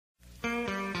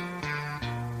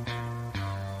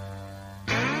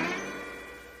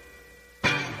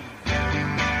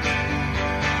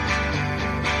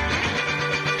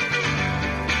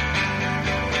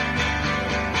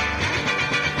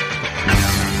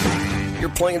you're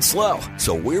playing slow,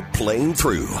 so we're playing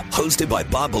through. Hosted by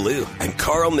Bob Ballou and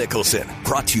Carl Nicholson.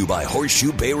 Brought to you by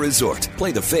Horseshoe Bay Resort.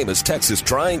 Play the famous Texas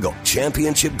Triangle.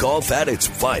 Championship golf at its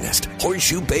finest.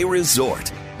 Horseshoe Bay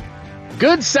Resort.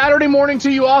 Good Saturday morning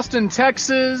to you, Austin,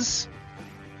 Texas.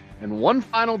 And one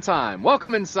final time,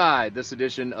 welcome inside this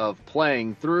edition of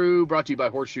Playing Through, brought to you by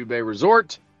Horseshoe Bay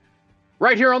Resort.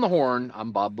 Right here on the Horn,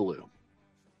 I'm Bob Ballou.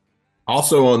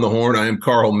 Also on the Horn, I am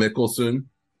Carl Nicholson.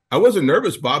 I wasn't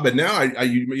nervous, Bob, but now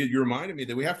you reminded me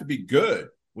that we have to be good.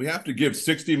 We have to give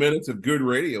 60 minutes of good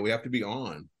radio. We have to be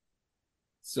on.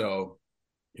 So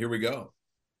here we go.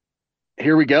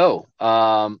 Here we go.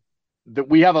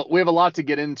 We have a lot to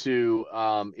get into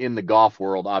in the golf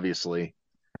world, obviously.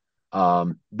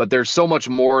 But there's so much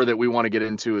more that we want to get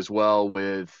into as well,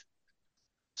 with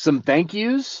some thank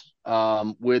yous,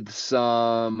 with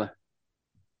some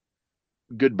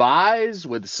goodbyes,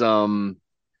 with some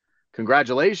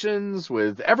congratulations,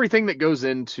 with everything that goes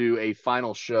into a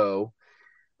final show.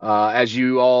 As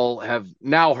you all have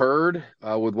now heard,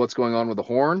 with what's going on with the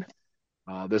Horn,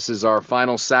 this is our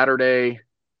final Saturday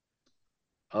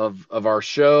of our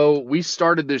show. We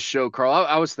started this show, Carl.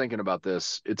 I was thinking about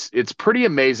this. It's pretty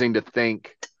amazing to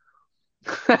think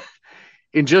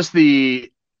in just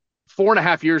the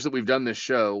 4.5 years that we've done this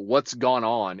show, what's gone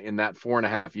on in that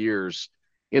 4.5 years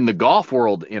in the golf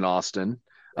world in Austin.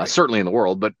 Certainly in the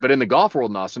world, but in the golf world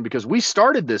in Austin, because we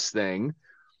started this thing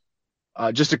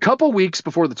just a couple weeks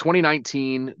before the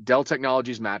 2019 Dell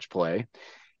Technologies match play.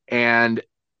 And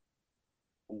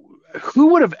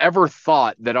who would have ever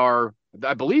thought that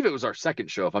I believe it was our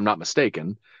second show, if I'm not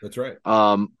mistaken. That's right.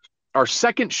 Our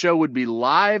second show would be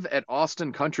live at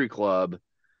Austin Country Club,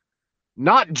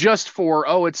 not just for,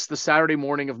 it's the Saturday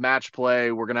morning of match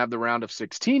play, we're going to have the round of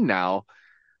 16 now,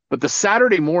 but the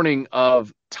Saturday morning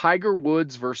of Tiger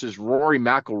Woods versus Rory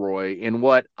McIlroy in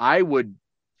what I would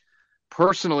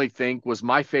personally think was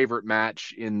my favorite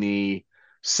match in the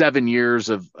 7 years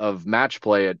of match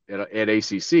play at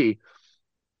ACC,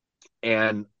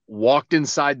 and walked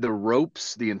inside the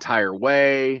ropes the entire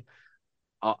way.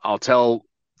 I'll tell,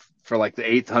 for like the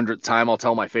 800th time, I'll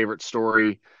tell my favorite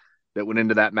story that went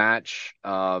into that match,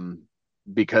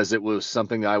 because it was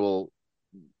something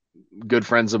good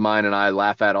friends of mine and I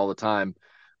laugh at all the time.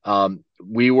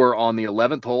 We were on the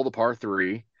 11th hole, the par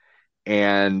 3,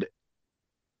 and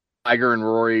Tiger and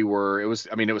Rory it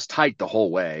was tight the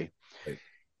whole way. Right.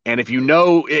 And if you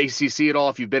know ACC at all,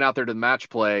 if you've been out there to the match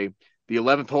play, the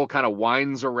 11th hole kind of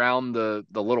winds around the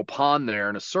little pond there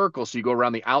in a circle. So you go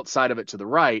around the outside of it to the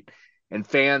right, and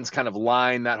fans kind of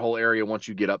line that whole area once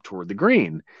you get up toward the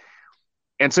green.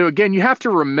 And so again, you have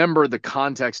to remember the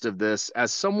context of this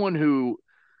as someone who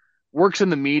works in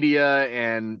the media,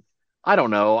 and I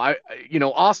don't know,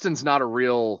 Austin's not a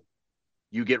real,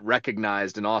 you get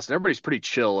recognized in Austin. Everybody's pretty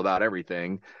chill about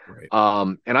everything.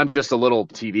 Right. And I'm just a little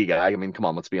TV guy. I mean, come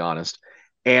on, let's be honest.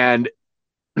 And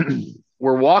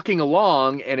we're walking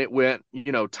along, and it went,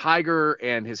 Tiger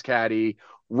and his caddy,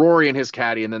 Rory and his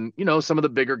caddy, and then, some of the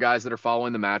bigger guys that are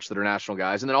following the match that are national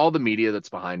guys, and then all the media that's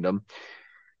behind them.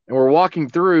 And we're walking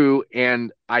through,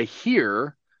 and I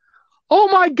hear, "Oh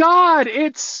my God,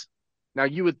 now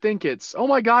you would think it's, oh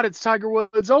my God, it's Tiger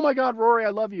Woods. Oh my God, Rory, I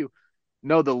love you."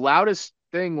 No, the loudest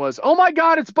thing was, "Oh my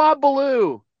God, it's Bob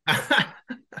Ballou."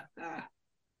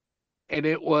 And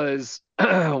it was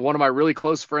one of my really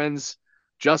close friends,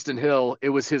 Justin Hill. It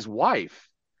was his wife.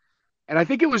 And I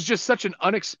think it was just such an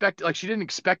unexpected, like she didn't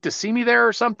expect to see me there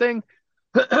or something.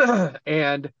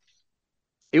 And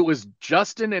it was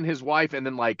Justin and his wife, and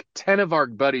then like 10 of our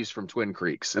buddies from Twin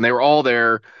Creeks. And they were all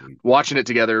there watching it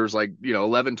together. It was like,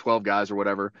 11, 12 guys or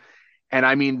whatever. And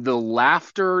I mean, the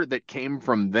laughter that came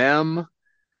from them,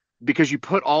 because you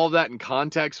put all of that in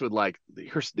context with like,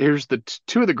 here's the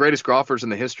two of the greatest golfers in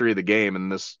the history of the game. And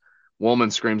this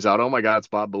woman screams out, "Oh my God, it's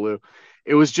Bob Ballou."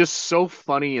 It was just so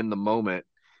funny in the moment.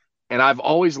 And I've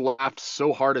always laughed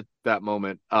so hard at that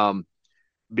moment.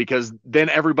 Because then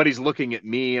everybody's looking at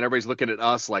me and everybody's looking at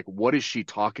us like, what is she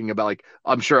talking about? Like,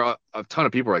 I'm sure a ton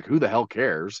of people are like, who the hell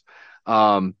cares?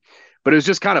 But it was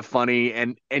just kind of funny.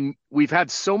 And we've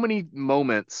had so many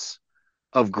moments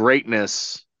of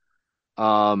greatness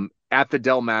at the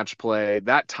Dell match play.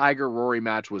 That Tiger Rory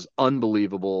match was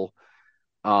unbelievable.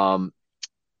 That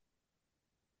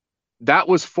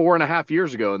was 4.5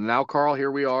 years ago. And now, Carl,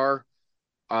 here we are.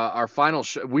 Our final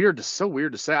show. So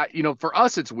weird to say. For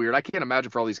us, it's weird. I can't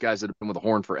imagine for all these guys that have been with the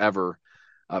Horn forever.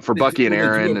 For Bucky and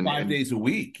Aaron, and 5 days a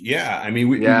week. Yeah, I mean,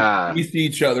 we see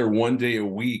each other one day a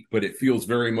week, but it feels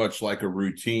very much like a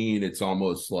routine. It's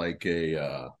almost like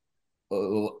a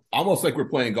almost like we're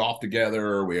playing golf together,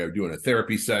 or we are doing a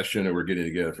therapy session, or we're getting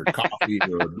together for coffee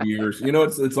or beers.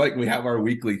 It's like we have our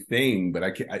weekly thing,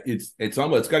 but it's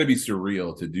almost, it's got to be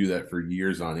surreal to do that for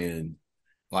years on end,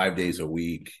 5 days a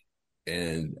week,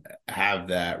 and have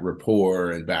that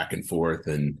rapport and back and forth.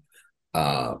 And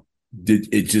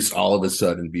did it just all of a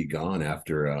sudden be gone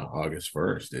after August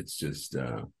 1st? It's just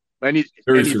and you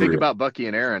surreal. think about Bucky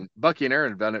and Aaron. Bucky and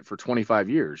Aaron have done it for 25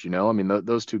 years. I mean,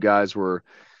 those two guys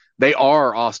they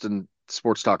are Austin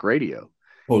Sports Talk Radio.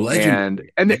 Oh, legend.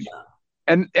 And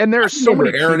there's so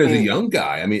many Aaron people... as a young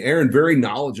guy. I mean, Aaron very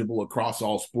knowledgeable across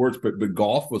all sports, but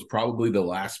golf was probably the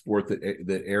last sport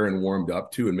that Aaron warmed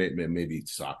up to, and maybe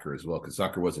soccer as well, because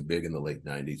soccer wasn't big in the late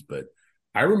 90s. But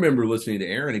I remember listening to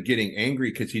Aaron and getting angry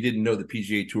because he didn't know the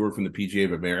PGA Tour from the PGA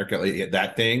of America, like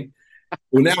that thing.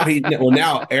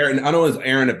 Now Aaron, I know, is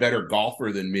Aaron a better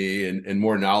golfer than me and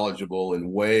more knowledgeable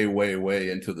and way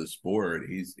into the sport.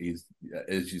 He's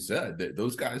as you said,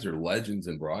 those guys are legends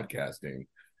in broadcasting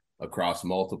across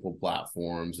multiple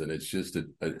platforms, and it's just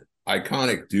an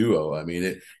iconic duo. I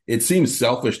mean, it seems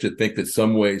selfish to think that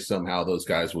some way, somehow those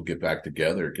guys will get back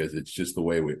together, because it's just the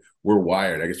way we're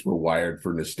wired. I guess we're wired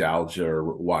for nostalgia, or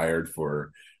we're wired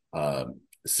for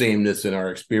sameness in our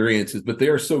experiences, but they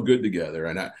are so good together.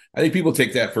 And I think people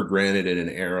take that for granted in an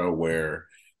era where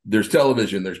there's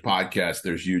television, there's podcasts,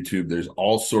 there's YouTube, there's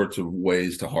all sorts of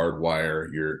ways to hardwire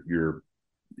your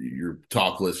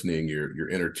talk listening,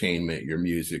 your entertainment, your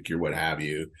music, your what have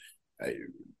you.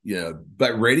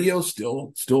 But radio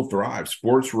still thrives.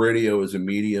 Sports radio is a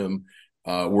medium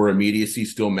where immediacy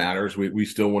still matters. We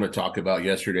still want to talk about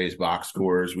yesterday's box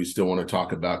scores. We still want to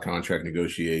talk about contract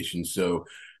negotiations. So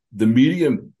the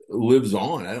medium lives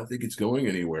on. I don't think it's going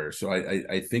anywhere. So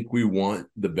I think we want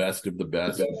the best of the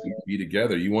best to be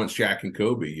together. You want Shaq and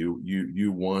Kobe.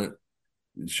 You want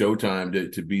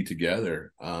Showtime to be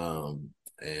together. And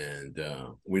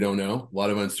we don't know. A lot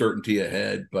of uncertainty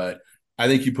ahead, but I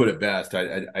think you put it best.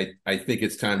 I think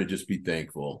it's time to just be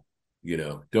thankful.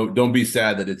 Don't be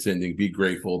sad that it's ending. Be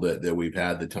grateful that we've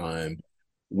had the time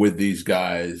with these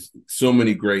guys. So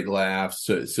many great laughs.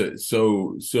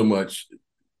 So much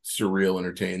surreal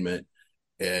entertainment.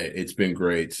 It's been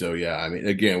great. So yeah, I mean,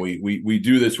 again, we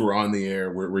do this. We're on the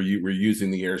air. We're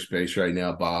using the airspace right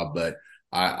now, Bob. But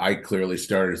I clearly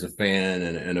started as a fan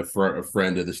and a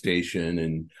friend of the station,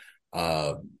 and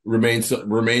remain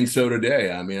so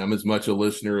today. I mean, I'm as much a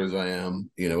listener as I am,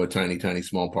 a tiny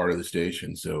small part of the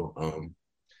station. So,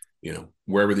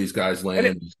 wherever these guys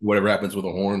land, whatever happens with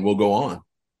the horn, we'll go on.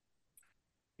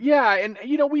 Yeah, and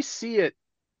we see it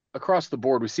across the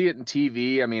board. We see it in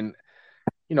TV. I mean,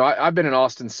 I've been in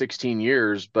Austin 16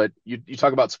 years, but you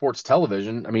talk about sports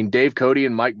television. I mean, Dave Cody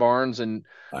and Mike Barnes and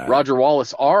Roger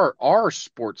Wallace are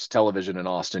sports television in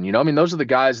Austin. I mean, those are the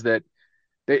guys that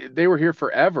they were here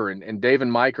forever. And Dave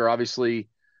and Mike are obviously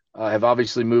have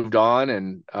obviously moved on,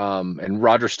 and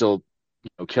Roger's still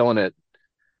killing it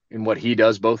in what he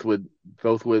does, both with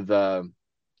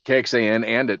KXAN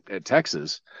and at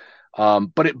Texas.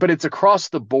 But it's across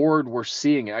the board. We're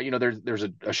seeing it. There's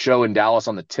a show in Dallas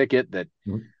on the Ticket that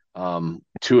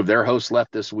two of their hosts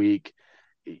left this week.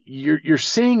 You're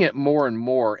seeing it more and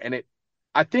more, and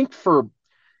I think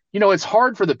it's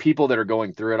hard for the people that are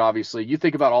going through it. Obviously, you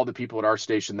think about all the people at our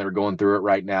station that are going through it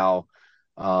right now.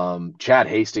 Chad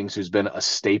Hastings, who's been a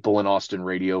staple in Austin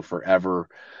radio forever,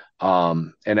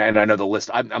 and I know the list.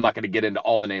 I'm not going to get into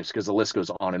all the names because the list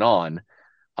goes on and on.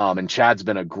 And Chad's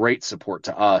been a great support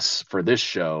to us for this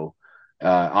show.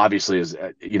 Obviously, as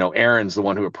Aaron's the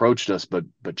one who approached us, but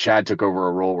Chad took over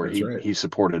a role where he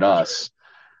supported us.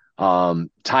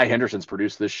 Ty Henderson's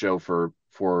produced this show for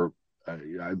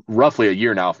roughly a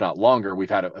year now, if not longer. We've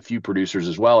had a few producers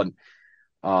as well, and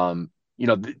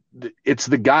it's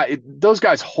the guy. Those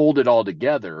guys hold it all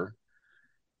together.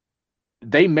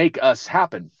 They make us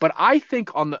happen. But I think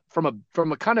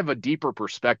from a kind of a deeper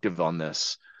perspective on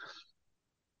this.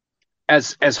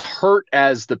 As hurt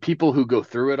as the people who go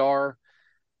through it are,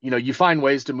 you find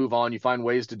ways to move on, you find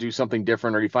ways to do something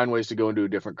different, or you find ways to go into a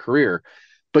different career.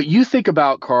 But you think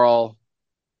about, Carl,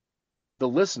 the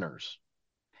listeners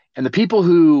and the people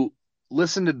who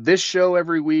listen to this show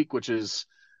every week, which is,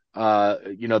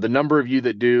 the number of you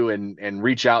that do and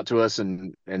reach out to us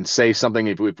and say something.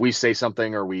 If we say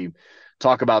something or we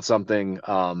talk about something,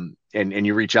 and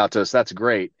you reach out to us, that's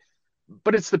great.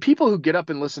 But it's the people who get up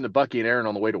and listen to Bucky and Aaron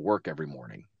on the way to work every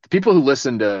morning. The people who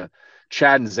listen to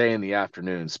Chad and Zay in the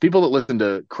afternoons. People that listen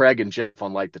to Craig and Jeff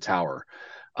on Light the Tower.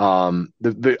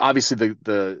 Obviously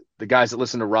the guys that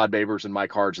listen to Rod Babers and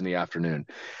Mike Harge in the afternoon.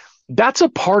 That's a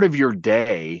part of your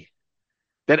day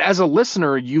that as a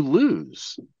listener you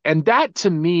lose. And that to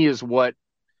me is what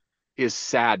is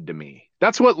sad to me.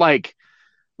 That's what like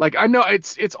I know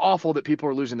it's awful that people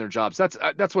are losing their jobs.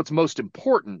 That's what's most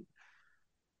important.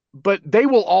 But they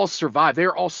will all survive. They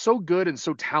are all so good and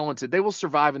so talented. They will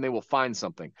survive and they will find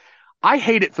something. I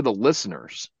hate it for the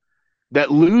listeners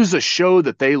that lose a show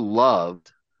that they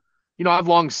loved. You know, I've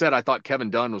long said I thought Kevin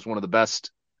Dunn was one of the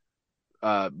best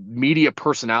media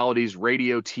personalities,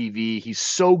 radio, TV. He's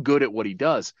so good at what he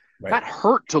does. Right. That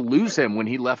hurt to lose him when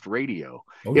he left radio.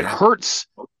 Oh, yeah. It hurts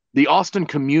the Austin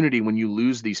community when you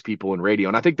lose these people in radio.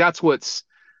 And I think that's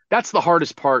the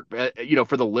hardest part, you know,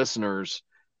 for the listeners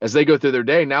as they go through their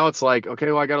day. Now it's like, okay,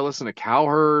 well, I got to listen to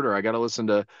Cowherd, or I got to listen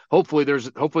to, hopefully there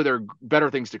are better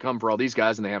things to come for all these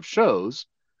guys and they have shows.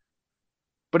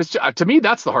 But it's, to me,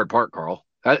 that's the hard part, Carl.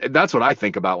 That's what I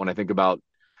think about when I think about,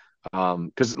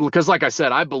 because like I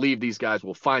said, I believe these guys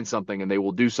will find something and they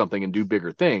will do something and do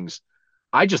bigger things.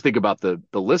 I just think about the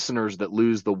listeners that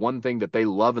lose the one thing that they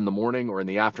love in the morning or in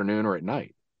the afternoon or at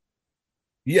night.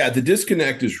 Yeah, the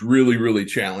disconnect is really, really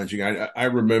challenging. I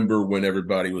remember when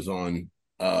everybody was on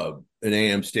an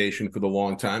AM station for the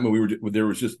long time, and there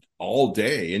was just all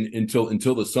day and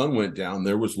until the sun went down,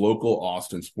 there was local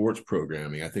Austin sports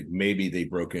programming. I think maybe they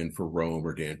broke in for Rome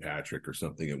or Dan Patrick or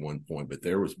something at one point, but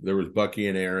there was Bucky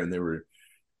and Aaron, there were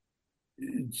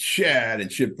Chad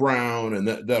and Chip Brown and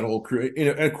that whole crew. You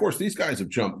know, and of course these guys have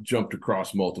jumped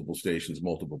across multiple stations,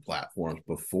 multiple platforms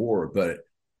before, but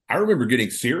I remember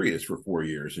getting Sirius for 4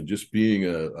 years and just being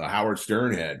a Howard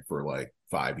Stern head for like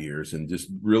 5 years and just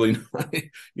really,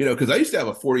 you know, because I used to have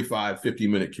a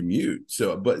 50-minute commute.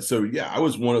 So yeah, I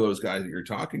was one of those guys that you're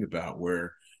talking about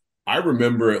where I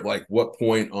remember at like what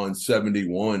point on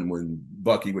 71 when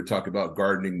Bucky would talk about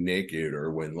gardening naked,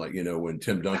 or when, like, you know, when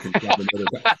Tim Duncan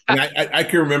and I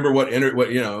can remember what,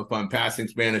 you know, if I'm passing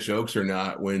Spanish Oaks or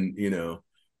not, when, you know,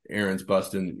 Aaron's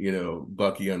busting, you know,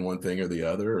 Bucky on one thing or the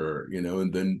other, or, you know,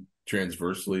 and then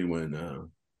transversely when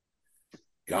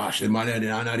gosh, it might have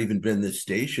not even been this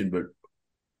station, but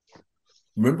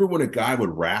remember when a guy would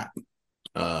rap?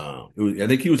 I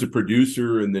think he was a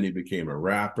producer and then he became a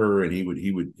rapper, and he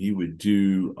would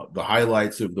do the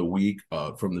highlights of the week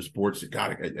from the sports.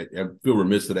 God, I feel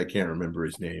remiss that I can't remember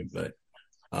his name, but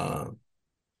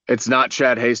it's not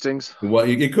Chad Hastings. Well,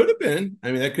 it could have been.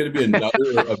 I mean, that could have been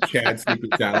another of Chad's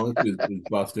secret talent is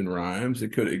busting rhymes.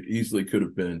 It easily could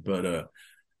have been, but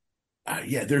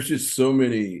yeah, there's just so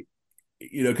many,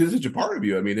 you know, because it's a part of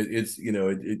you. I mean, it's, you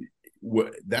know,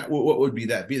 what would be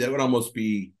that? That would almost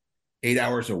be 8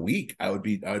 hours a week. I would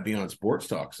be on sports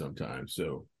talk sometimes.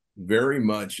 So very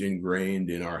much ingrained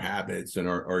in our habits and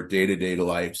our day-to-day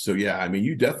life. So yeah, I mean,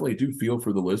 you definitely do feel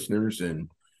for the listeners, and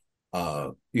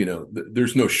you know,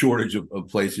 there's no shortage of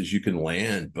places you can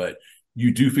land, but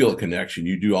you do feel a connection.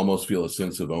 You do almost feel a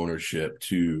sense of ownership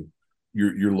to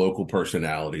your local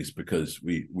personalities, because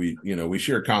we you know, we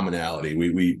share commonality.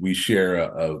 We share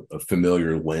a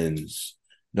familiar lens.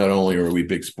 Not only are we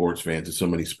big sports fans of so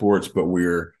many sports, but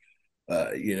we're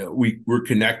you know, we're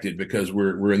connected because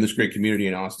we're in this great community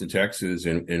in Austin, Texas,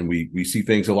 and we see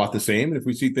things a lot the same. And if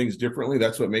we see things differently,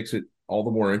 that's what makes it all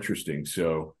the more interesting.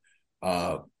 So,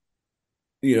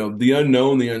 you know, the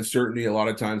unknown, the uncertainty, a lot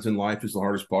of times in life is the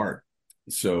hardest part.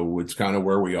 So it's kind of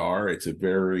where we are. It's a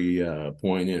very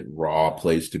poignant, raw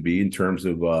place to be in terms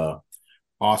of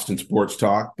Austin sports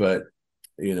talk. But,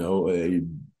 you know,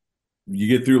 you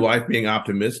get through life being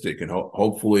optimistic, and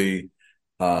hopefully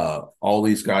all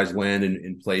these guys land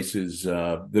in places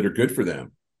that are good for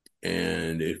them.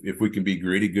 And if we can be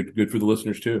greedy, good for the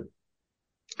listeners too.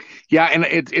 Yeah, and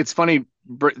it's funny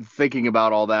thinking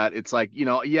about all that. It's like, you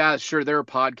know, yeah, sure, there are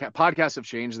podcasts have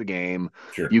changed the game.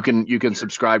 Sure. You can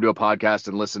subscribe to a podcast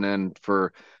and listen in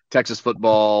for Texas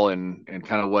football and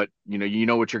kind of what, you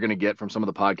know what you're going to get from some of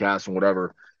the podcasts and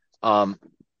whatever.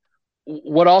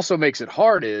 What also makes it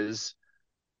hard is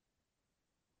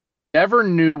never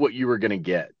knew what you were going to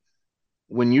get.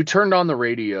 When you turned on the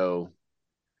radio,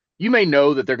 you may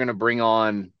know that they're going to bring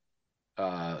on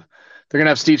they're going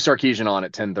to have Steve Sarkisian on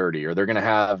at 10:30, or they're going to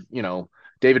have, you know,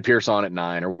 David Pierce on at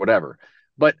 9 or whatever.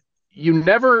 But you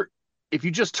never, if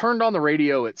you just turned on the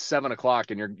radio at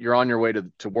 7:00 and you're on your way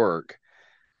to work,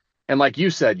 and like you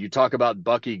said, you talk about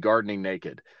Bucky gardening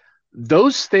naked,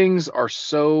 those things are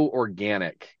so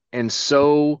organic and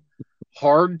so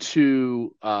hard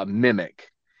to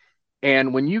mimic.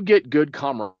 And when you get good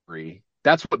camaraderie,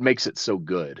 that's what makes it so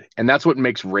good. And that's what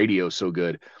makes radio so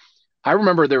good. I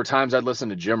remember there were times I'd listen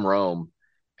to Jim Rome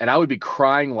and I would be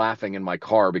crying laughing in my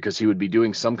car because he would be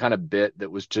doing some kind of bit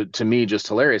that was to me just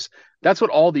hilarious. That's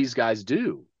what all these guys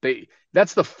do.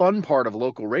 That's the fun part of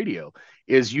local radio,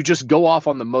 is you just go off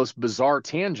on the most bizarre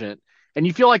tangent and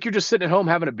you feel like you're just sitting at home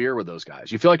having a beer with those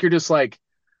guys. You feel like you're just like,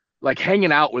 like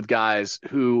hanging out with guys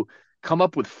who come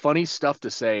up with funny stuff to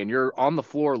say, and you're on the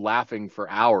floor laughing for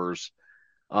hours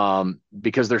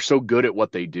because they're so good at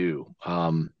what they do.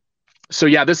 So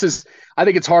yeah, I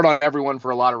think it's hard on everyone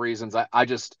for a lot of reasons.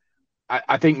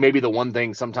 I think maybe the one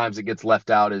thing sometimes it gets left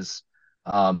out is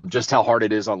just how hard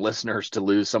it is on listeners to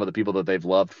lose some of the people that they've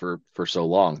loved for so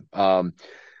long.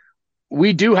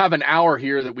 We do have an hour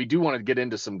here that we do want to get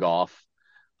into some golf.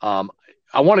 I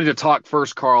wanted to talk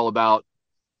first, Carl, about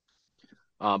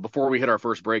before we hit our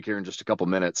first break here in just a couple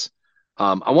minutes.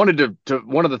 I wanted to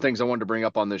one of the things I wanted to bring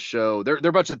up on this show. There are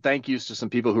a bunch of thank yous to some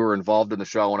people who are involved in the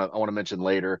show. I want to mention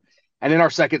later. And in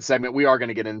our second segment, we are going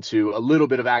to get into a little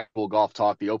bit of actual golf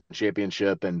talk, the Open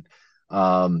Championship, and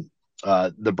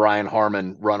the Brian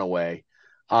Harman runaway.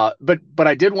 But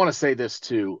I did want to say this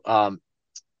too.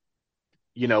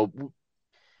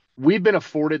 We've been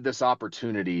afforded this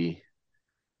opportunity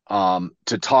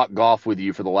to talk golf with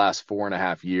you for the last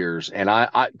 4.5 years. And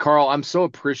Carl, I'm so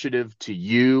appreciative to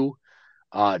you,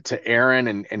 to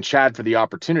Aaron and Chad for the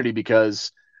opportunity,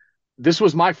 because this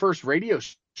was my first radio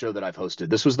show that I've hosted.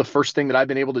 This was the first thing that I've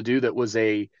been able to do that was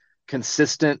a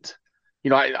consistent,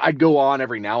 I'd go on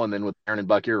every now and then with Aaron and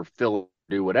Bucky or Phil,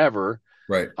 do whatever.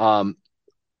 Right. But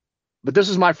this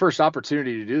is my first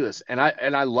opportunity to do this. And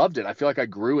I loved it. I feel like I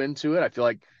grew into it. I feel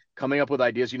like coming up with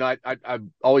ideas, I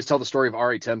always tell the story of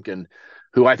Ari Temkin,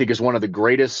 who I think is one of the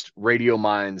greatest radio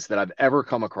minds that I've ever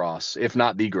come across, if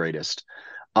not the greatest.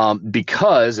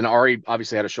 Because Ari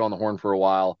obviously had a show on the Horn for a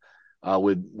while,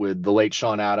 with the late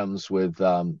Sean Adams, with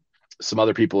some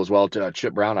other people as well, to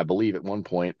Chip Brown, I believe, at one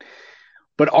point.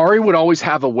 But Ari would always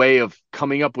have a way of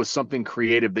coming up with something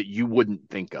creative that you wouldn't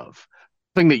think of,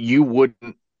 something that you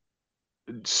wouldn't,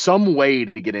 some way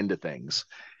to get into things.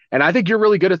 And I think you're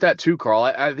really good at that too, Carl.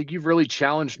 I think you've really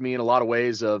challenged me in a lot of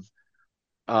ways of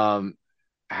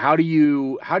how do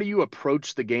you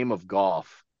approach the game of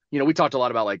golf? We talked a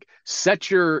lot about like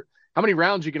how many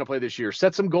rounds you're going to play this year,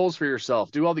 set some goals for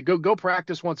yourself, do all the go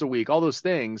practice once a week, all those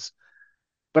things.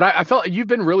 But I felt you've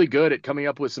been really good at coming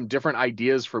up with some different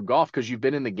ideas for golf because you've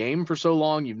been in the game for so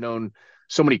long. You've known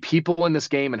so many people in this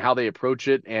game and how they approach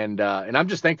it. And I'm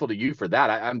just thankful to you for that.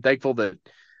 I'm thankful that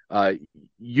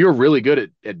you're really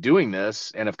good at doing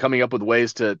this and of coming up with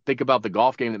ways to think about the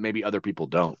golf game that maybe other people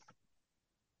don't.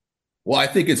 Well, I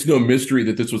think it's no mystery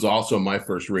that this was also my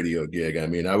first radio gig. I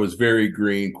mean, I was very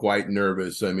green, quite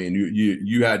nervous. I mean,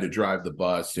 you had to drive the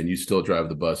bus, and you still drive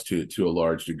the bus to a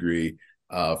large degree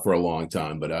for a long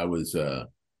time. But I was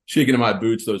shaking in my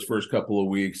boots those first couple of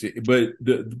weeks. But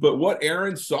what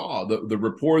Aaron saw, the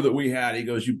rapport that we had, he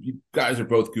goes, "You guys are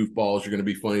both goofballs. You're going to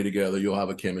be funny together. You'll have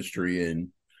a chemistry."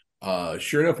 And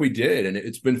sure enough, we did, and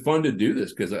it's been fun to do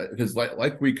this because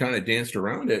like we kind of danced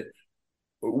around it.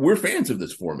 We're fans of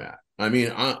this format. I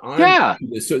mean, yeah.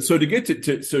 So to get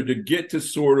to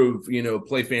sort of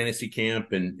play fantasy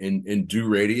camp and do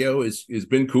radio has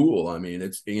been cool. I mean,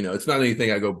 it's it's not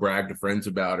anything I go brag to friends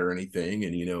about or anything.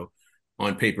 And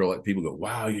on paper, like people go,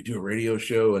 "Wow, you do a radio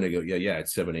show," and I go, "Yeah,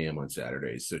 it's 7 a.m. on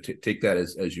Saturdays." So take that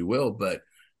as you will. But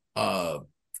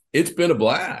it's been a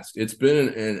blast. It's been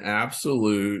an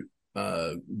absolute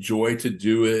joy to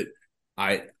do it.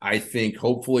 I think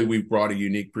hopefully we've brought a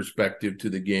unique perspective to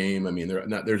the game. I mean,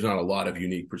 there's not a lot of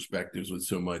unique perspectives with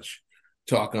so much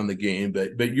talk on the game,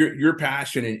 but your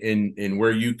passion in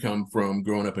where you come from,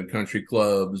 growing up in country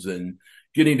clubs and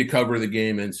getting to cover the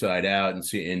game inside out and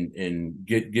see and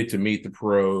get to meet the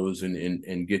pros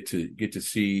and get to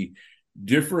see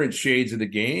different shades of the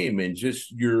game and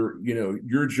just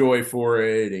your joy for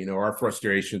it. Our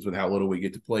frustrations with how little we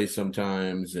get to play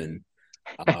sometimes and.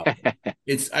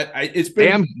 It's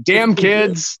been damn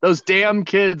kids, those damn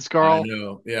kids, Carl. I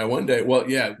know. Yeah, one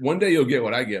day you'll get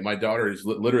what I get. My daughter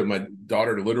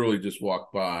literally just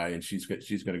walked by and she's going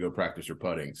to go practice her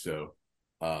putting. So,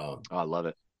 I love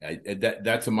it.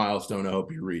 That's a milestone I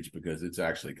hope you reach because it's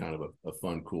actually kind of a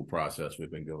fun, cool process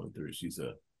we've been going through. She's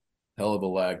a hell of a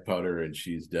lag putter and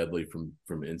she's deadly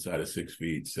from inside of 6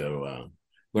 feet. So,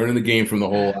 learning the game from the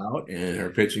hole out, and her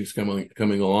pitching's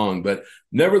coming along. But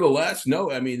nevertheless,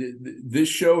 no, I mean, this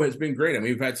show has been great. I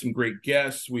mean, we've had some great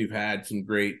guests. We've had some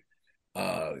great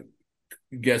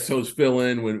guest hosts fill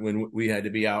in when we had to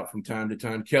be out from time to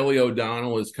time. Kelly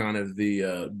O'Donnell is kind of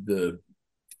the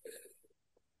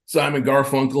Simon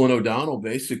Garfunkel and O'Donnell,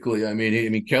 basically. I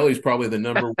mean, Kelly's probably the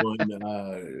number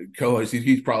one co-host.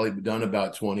 He's probably done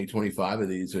about 20, 25 of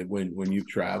these when you've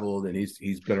traveled, and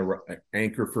he's been an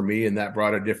anchor for me, and that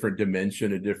brought a different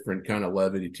dimension, a different kind of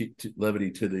levity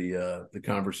to the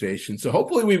conversation. So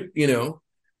hopefully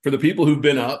for the people who've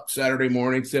been up Saturday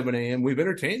morning, 7 a.m., we've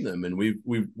entertained them, and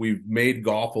we've made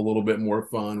golf a little bit more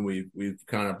fun. We've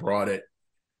kind of brought it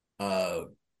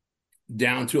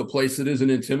down to a place that isn't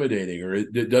intimidating or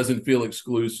it doesn't feel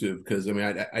exclusive. Because I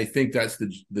mean, I think that's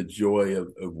the joy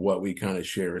of what we kind of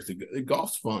share. Is the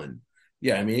golf's fun.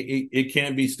 Yeah, I mean, it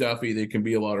can be stuffy. There can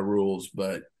be a lot of rules,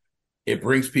 but it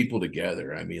brings people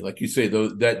together. I mean, like you say,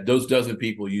 those dozen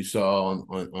people you saw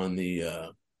on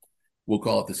the we'll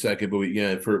call it the second,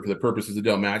 but for the purposes of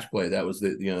Dell Match Play, that was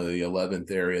the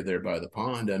 11th area there by the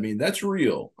pond. I mean, that's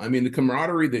real. I mean, the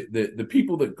camaraderie that the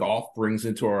people that golf brings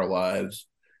into our lives,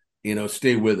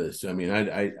 stay with us. I mean,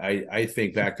 I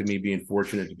think back to me being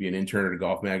fortunate to be an intern at a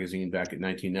golf magazine back in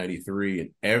 1993, and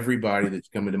everybody that's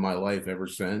come into my life ever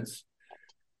since.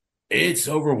 It's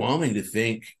overwhelming to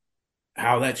think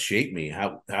how that shaped me,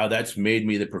 how that's made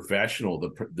me the professional,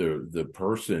 the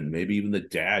person, maybe even the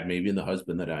dad, maybe even the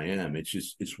husband that I am.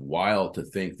 It's wild to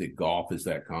think that golf is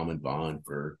that common bond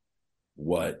for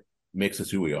what makes us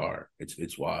who we are.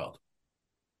 It's wild.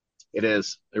 It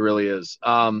is. It really is.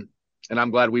 And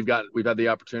I'm glad we've had the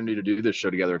opportunity to do this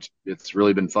show together. It's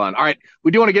really been fun. All right.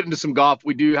 We do want to get into some golf.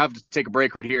 We do have to take a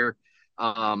break here.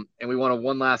 And we want to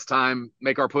one last time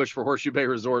make our push for Horseshoe Bay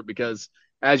Resort, because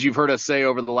as you've heard us say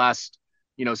over the last,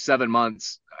 7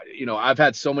 months, I've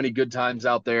had so many good times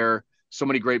out there, so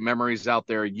many great memories out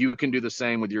there. You can do the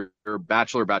same with your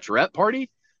bachelorette party.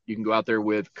 You can go out there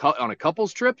on a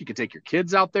couples trip. You can take your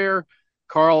kids out there.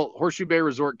 Carl, Horseshoe Bay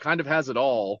Resort kind of has it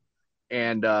all.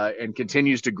 And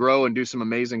continues to grow and do some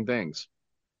amazing things.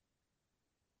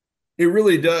 It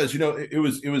really does.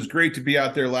 It was great to be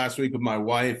out there last week with my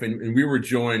wife, and we were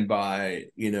joined by,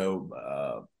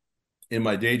 in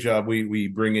my day job, we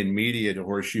bring in media to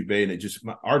Horseshoe Bay, and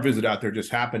our visit out there just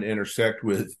happened to intersect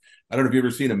with, I don't know if you've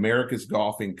ever seen America's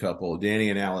Golfing Couple, Danny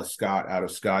and Alice Scott out of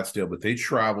Scottsdale, but they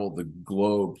traveled the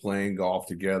globe playing golf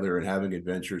together and having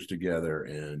adventures together,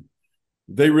 and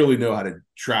they really know how to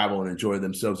travel and enjoy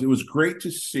themselves. It was great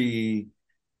to see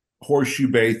Horseshoe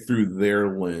Bay through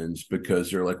their lens, because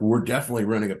they're like, we're definitely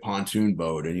running a pontoon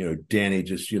boat. And, Danny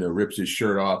just, rips his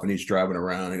shirt off and he's driving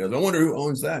around. He goes, I wonder who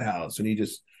owns that house. And he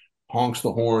just honks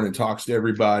the horn and talks to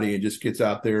everybody and just gets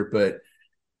out there. But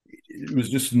it was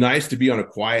just nice to be on a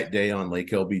quiet day on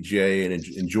Lake LBJ and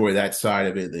enjoy that side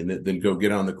of it. And then go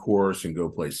get on the course and go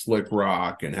play Slick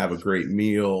Rock and have a great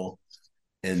meal.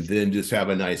 And then just have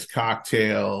a nice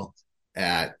cocktail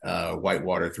at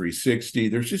Whitewater 360.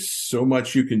 There's just so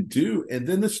much you can do. And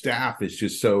then the staff is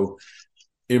just so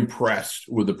impressed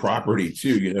with the property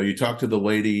too. You talk to the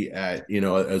lady at,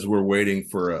 as we're waiting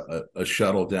for a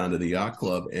shuttle down to the yacht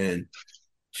club, and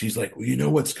she's like,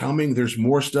 well, what's coming? There's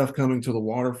more stuff coming to the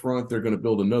waterfront. They're going to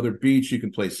build another beach. You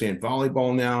can play sand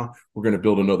volleyball now. We're going to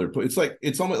build another place.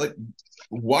 It's almost like,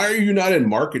 why are you not in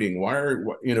marketing? Why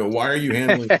are you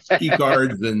handling key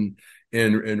cards and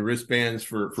wristbands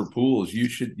for pools? You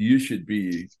should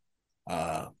be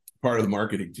part of the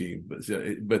marketing team.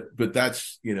 But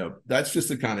that's just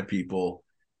the kind of people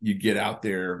you get out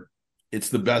there. It's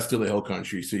the best of the hill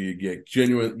country. So you get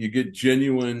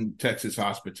genuine Texas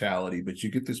hospitality, but you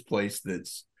get this place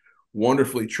that's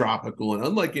wonderfully tropical and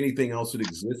unlike anything else that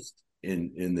exists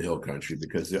in the hill country,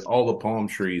 because all the palm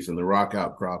trees and the rock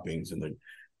outcroppings and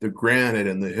the granite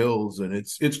and the hills, and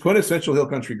it's quintessential hill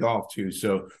country golf too.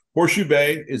 So Horseshoe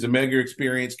Bay is a mega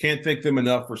experience. Can't thank them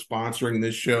enough for sponsoring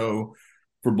this show,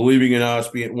 for believing in us,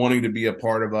 wanting to be a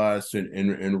part of us,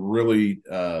 and really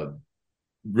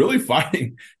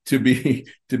fighting to be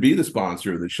the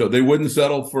sponsor of the show. They wouldn't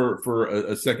settle for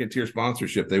a second tier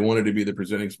sponsorship. They wanted to be the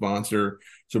presenting sponsor.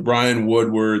 So Brian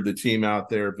Woodward, the team out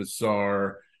there,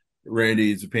 Vassar,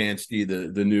 Randy Zapansky,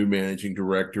 the new managing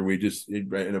director.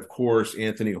 And of course,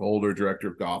 Anthony Holder, director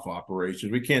of golf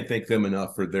operations. We can't thank them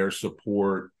enough for their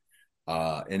support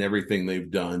and everything they've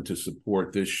done to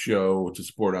support this show, to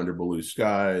support Under Blue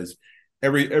Skies.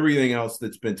 Everything else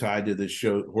that's been tied to this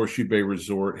show. Horseshoe Bay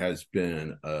Resort has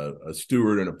been a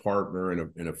steward and a partner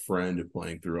and a friend of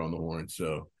Playing Through on the Horn.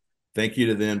 So thank you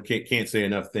to them. Can't say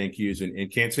enough thank yous,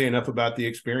 and can't say enough about the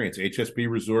experience.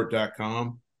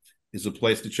 hsbresort.com is a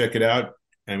place to check it out.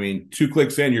 I mean, 2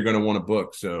 clicks in, you're going to want to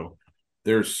book. So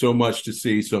there's so much to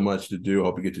see, so much to do.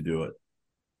 Hope you get to do it.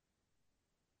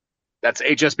 That's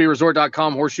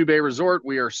hsbresort.com, Horseshoe Bay Resort.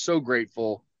 We are so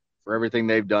grateful for everything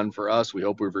they've done for us. We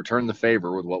hope we've returned the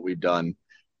favor with what we've done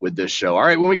with this show. All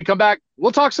right, when we come back,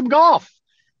 we'll talk some golf.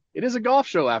 It is a golf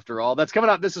show after all. That's coming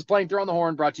up. This is Playing Through on the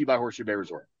Horn, brought to you by Horseshoe Bay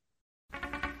Resort.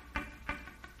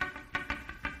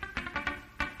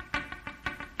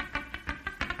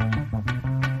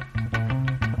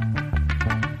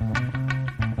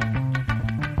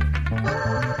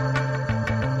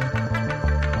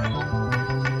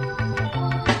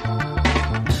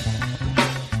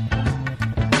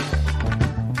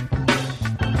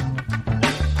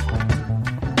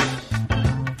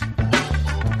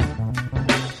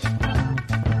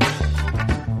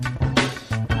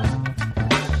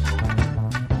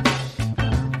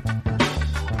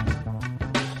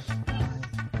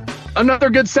 Another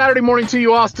good Saturday morning to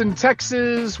you, Austin,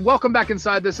 Texas. Welcome back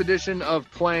inside this edition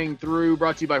of Playing Through,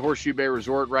 brought to you by Horseshoe Bay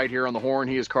Resort right here on the Horn.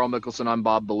 He is Carl Mickelson. I'm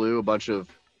Bob Ballou. A bunch of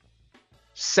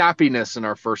sappiness in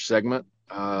our first segment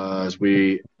as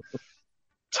we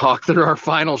talk through our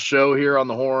final show here on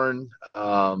the Horn.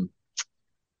 And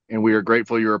we are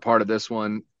grateful you're a part of this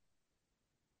one.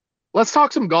 Let's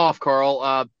talk some golf,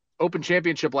 Carl. Open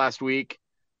Championship last week.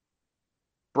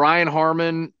 Brian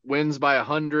Harman wins by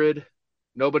 100.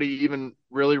 Nobody even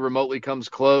really remotely comes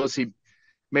close. He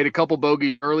made a couple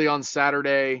bogeys early on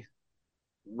Saturday,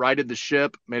 righted the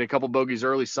ship, made a couple bogeys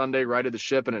early Sunday, righted the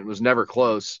ship, and it was never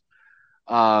close.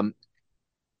 Did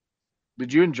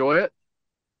you enjoy it?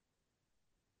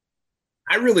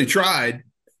 I really tried.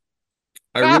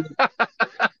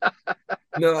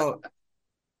 No.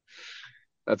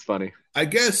 That's funny. I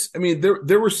guess, I mean,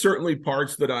 there were certainly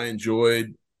parts that I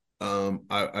enjoyed,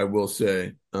 I will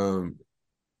say.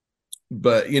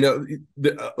 But,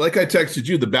 like I texted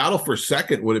you, the battle for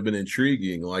second would have been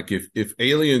intriguing. Like if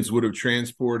aliens would have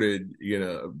transported,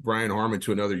 Brian Harman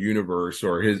to another universe,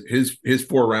 or his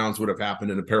 4 rounds would have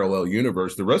happened in a parallel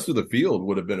universe, the rest of the field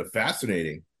would have been a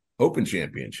fascinating Open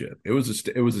Championship. It was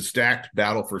a stacked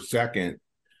battle for second.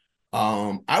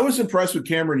 I was impressed with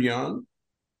Cameron Young.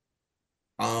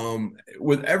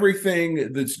 With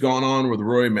everything that's gone on with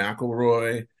Rory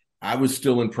McIlroy, I was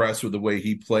still impressed with the way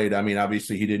he played. I mean,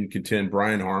 obviously he didn't contend.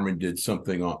 Brian Harman did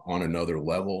something on another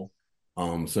level.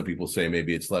 Some people say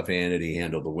maybe it's left-handed. He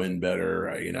handled the wind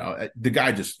better. The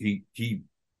guy just he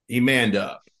manned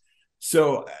up.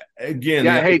 So again,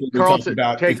 yeah. Hey, Carl. To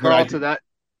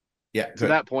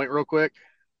that point, real quick.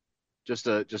 Just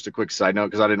a quick side note,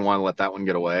 because I didn't want to let that one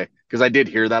get away, because I did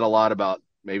hear that a lot about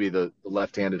maybe the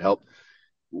left-handed help.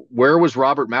 Where was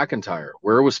Robert McIntyre?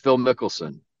 Where was Phil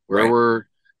Mickelson? Where were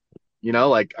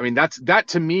that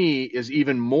to me is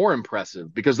even more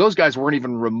impressive, because those guys weren't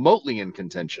even remotely in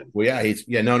contention. Well,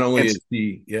 yeah, not only is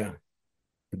he the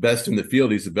best in the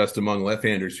field, he's the best among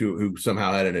left-handers who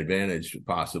somehow had an advantage,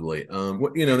 possibly.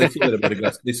 They say that about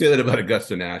Augusta. They say that about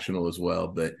Augusta National as well,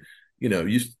 but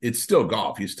it's still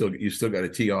golf. You still got to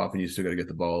tee off, and you still got to get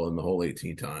the ball in the hole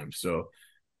 18 times. So,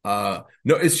 no,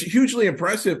 it's hugely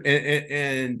impressive,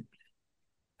 and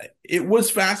it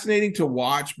was fascinating to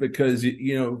watch because,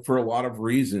 for a lot of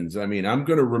reasons. I mean, I'm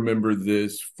going to remember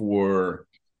this for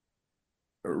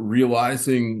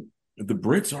realizing the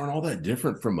Brits aren't all that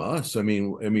different from us. I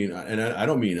mean, and I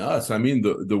don't mean us. I mean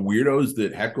the weirdos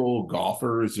that heckle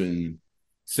golfers and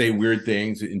say weird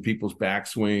things in people's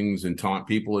backswings and taunt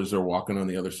people as they're walking on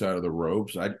the other side of the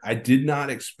ropes. I did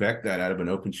not expect that out of an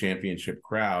Open Championship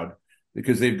crowd,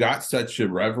 because they've got such a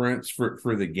reverence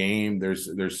for the game.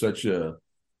 There's such a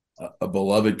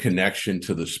beloved connection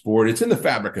to the sport. It's in the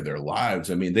fabric of their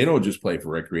lives. I mean, they don't just play for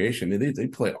recreation. They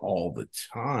play all the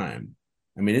time.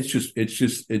 I mean, it's just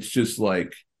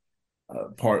like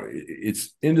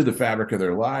it's into the fabric of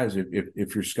their lives.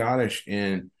 If you're Scottish,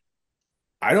 and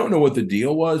I don't know what the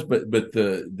deal was, but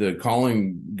the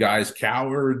calling guys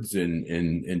cowards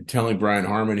and telling Brian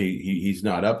Harman he's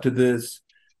not up to this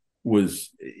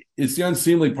it's the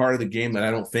unseemly part of the game that I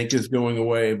don't think is going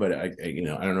away. But I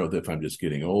don't know if I'm just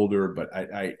getting older, but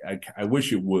I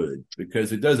wish it would,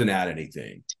 because it doesn't add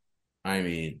anything. I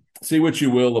mean, say what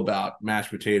you will about mashed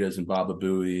potatoes and Baba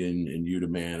Booey and Yuta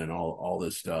Man and all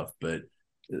this stuff, but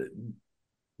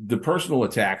the personal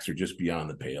attacks are just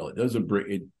beyond the pale. It doesn't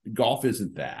bring it. Golf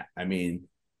isn't that. I mean,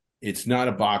 it's not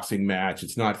a boxing match.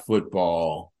 It's not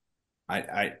football.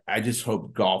 I just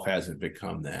hope golf hasn't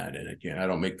become that. And again, I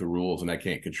don't make the rules and I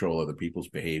can't control other people's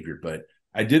behavior, but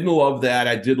I didn't love that.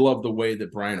 I did love the way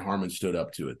that Brian Harman stood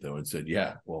up to it, though, and said,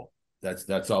 yeah, well,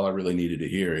 that's all I really needed to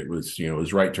hear. It was, it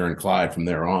was right turn Clyde from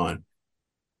there on.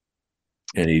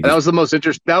 And that was the most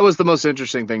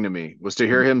interesting thing to me, was to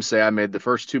hear him say, I made the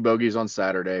first 2 bogeys on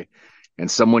Saturday, and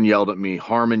someone yelled at me,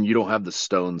 Harman, you don't have the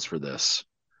stones for this.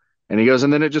 And he goes,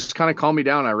 and then it just kind of calmed me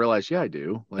down. I realized, yeah, I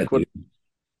do. Like, what?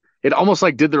 It almost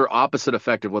like did their opposite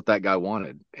effect of what that guy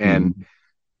wanted. And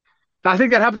I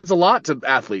think that happens a lot to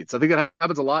athletes. I think that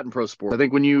happens a lot in pro sport. I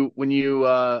think when you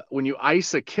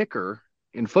ice a kicker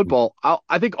in football,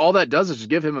 I think all that does is just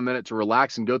give him a minute to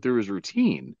relax and go through his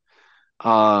routine.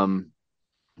 Listen,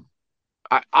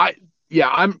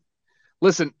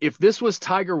 if this was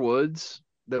Tiger Woods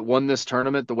that won this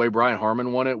tournament the way Brian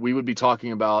Harman won it, we would be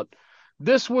talking about,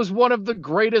 this was one of the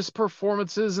greatest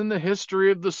performances in the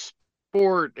history of the sport,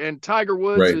 and Tiger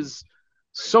Woods is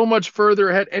so much further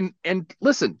ahead. And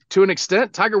listen, to an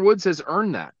extent, Tiger Woods has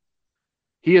earned that.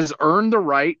 He has earned the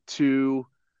right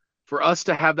for us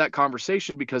to have that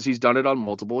conversation, because he's done it on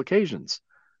multiple occasions.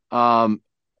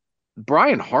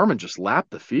 Brian Harman just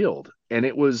lapped the field, and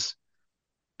it was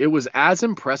it was as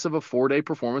impressive a 4-day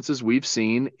performance as we've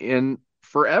seen in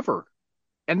forever.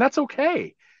 And that's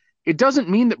okay. It doesn't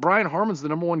mean that Brian Harman's the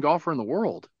number one golfer in the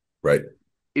world. Right.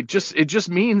 It just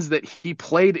means that he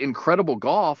played incredible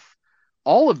golf.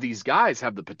 All of these guys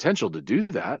have the potential to do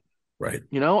that. Right.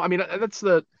 You know, I mean,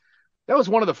 that was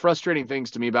one of the frustrating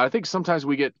things to me about it. I think sometimes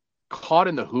we get caught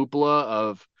in the hoopla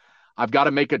of, I've got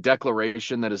to make a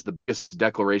declaration that is the biggest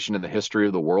declaration in the history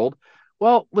of the world.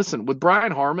 Well, listen, with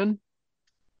Brian Harman,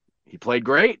 he played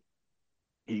great.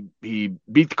 He beat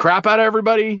the crap out of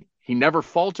everybody. He never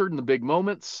faltered in the big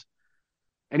moments,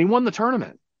 and he won the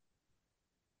tournament.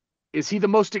 Is he the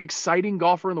most exciting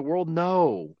golfer in the world?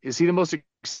 No. Is he the most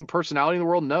exciting personality in the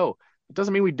world? No. It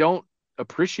doesn't mean we don't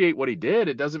appreciate what he did.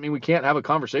 It doesn't mean we can't have a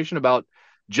conversation about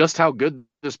just how good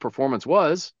this performance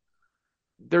was.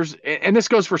 And this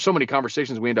goes for so many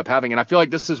conversations we end up having. And I feel like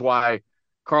this is why,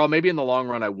 Carl, maybe in the long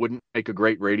run, I wouldn't make a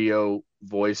great radio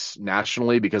voice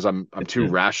nationally because I'm too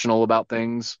rational about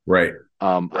things. Right.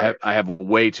 I have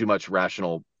way too much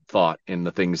rational thought in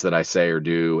the things that I say or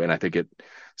do. And I think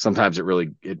sometimes it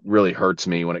really hurts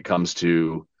me when it comes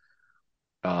to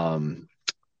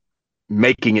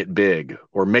making it big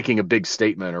or making a big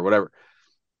statement or whatever.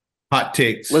 Hot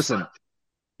takes. Listen.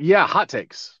 Yeah. Hot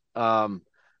takes.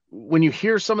 When you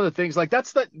hear some of the things like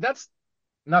that's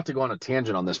not to go on a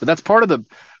tangent on this, but that's part of the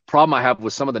problem I have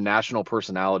with some of the national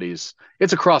personalities.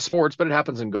 It's across sports, but it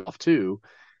happens in golf too,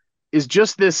 is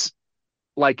just this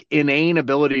like inane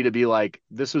ability to be like,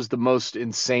 this was the most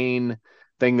insane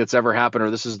thing that's ever happened,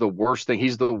 or this is the worst thing.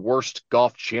 He's the worst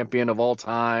golf champion of all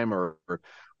time, or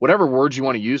whatever words you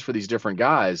want to use for these different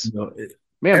guys.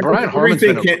 Brian Harman's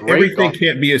been a great everything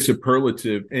can't be a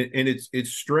superlative, and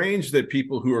it's strange that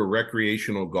people who are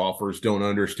recreational golfers don't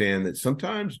understand that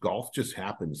sometimes golf just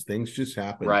happens. Things just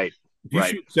happen. Right. If you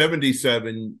shoot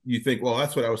 77, you think, well,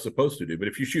 that's what I was supposed to do. But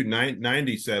if you shoot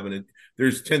 97,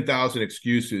 there's 10,000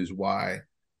 excuses why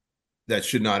that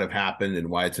should not have happened and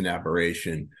why it's an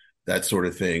aberration, that sort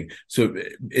of thing. So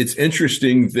it's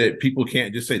interesting that people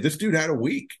can't just say, this dude had a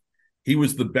week. He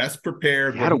was the best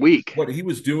prepared. He had a week. What he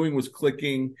was doing was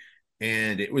clicking,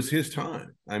 and it was his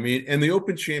time. I mean, and the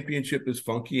Open Championship is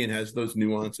funky and has those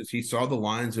nuances. He saw the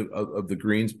lines of the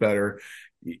greens better.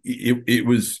 It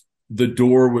was, the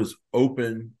door was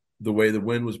open, the way the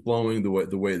wind was blowing, the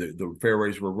way the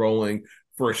fairways were rolling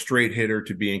for a straight hitter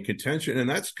to be in contention. And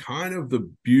that's kind of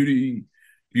the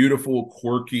beautiful,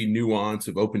 quirky nuance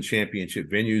of Open Championship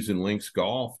venues and links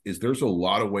golf, is there's a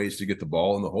lot of ways to get the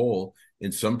ball in the hole.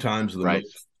 And sometimes the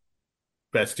most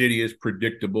fastidious,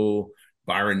 predictable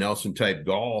Byron Nelson type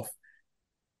golf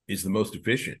is the most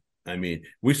efficient. I mean,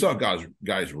 we saw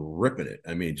guys ripping it.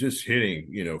 I mean, just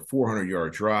hitting,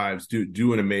 400-yard drives,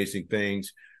 doing amazing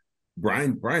things.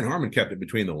 Brian Harman kept it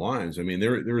between the lines. I mean,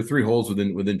 there were 3 holes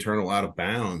with internal out of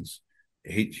bounds.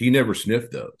 He never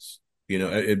sniffed those, but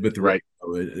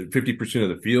 50% of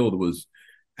the field was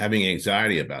having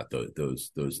anxiety about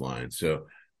those lines. So,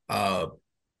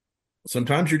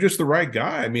 sometimes you're just the right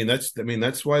guy. I mean,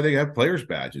 that's why they have players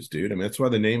badges, dude. I mean, that's why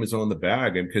the name is on the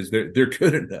bag, and because they're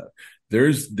good enough.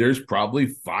 There's probably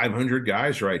 500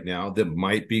 guys right now that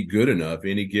might be good enough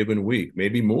any given week,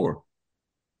 maybe more.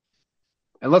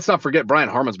 And let's not forget, Brian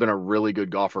Harman's been a really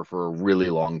good golfer for a really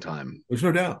long time. There's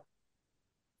no doubt.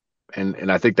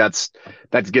 And I think that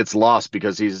gets lost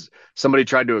because somebody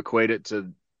tried to equate it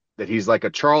to that he's like a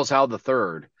Charles Howell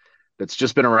III that's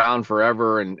just been around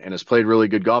forever and has played really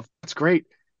good golf. That's great.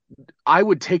 I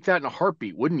would take that in a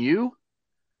heartbeat, wouldn't you?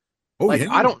 Oh,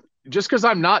 yeah. I don't, just because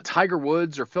I'm not Tiger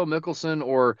Woods or Phil Mickelson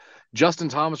or Justin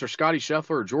Thomas or Scotty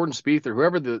Scheffler or Jordan Spieth or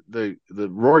whoever the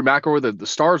Rory McIlroy, the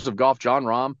stars of golf, John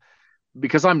Rahm,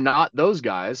 because I'm not those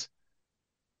guys.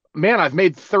 Man, I've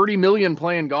made 30 million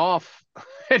playing golf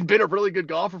and been a really good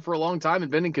golfer for a long time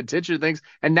and been in contention and things.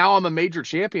 And now I'm a major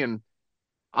champion.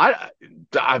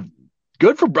 I've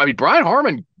good for, Brian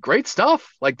Harman, great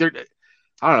stuff. Like I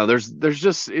don't know. There's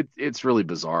just, it's really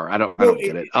bizarre. I don't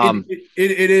get it.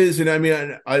 It is. And I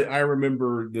mean, I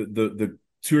remember the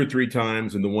 2 or 3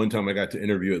 times, and the one time I got to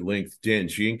interview at length Dan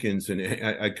Jenkins, and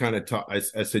I kind of I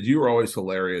said, you were always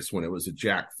hilarious when it was a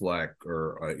Jack Fleck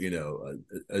or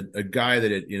a guy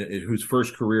that whose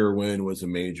first career win was a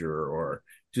major or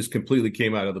just completely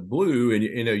came out of the blue. And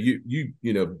you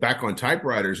back on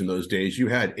typewriters in those days, you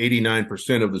had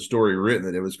 89% of the story written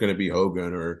that it was going to be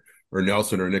Hogan or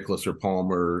Nelson or Nicklaus or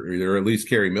Palmer or at least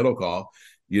Kerry Middlecoff,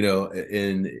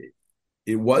 and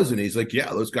it wasn't. He's like,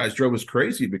 yeah, those guys drove us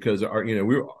crazy because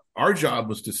our job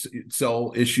was to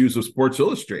sell issues of Sports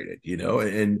Illustrated,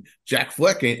 and Jack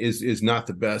Fleck is not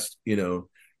the best,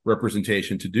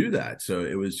 representation to do that. So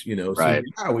it was, Right.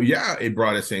 it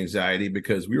brought us anxiety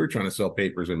because we were trying to sell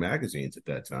papers and magazines at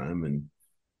that time, and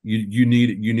you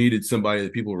needed somebody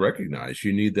that people recognize.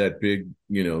 You need that big,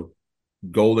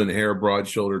 golden hair, broad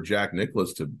shoulder Jack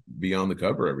Nicklaus to be on the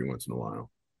cover every once in a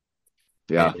while.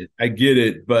 Yeah. And I get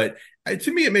it, but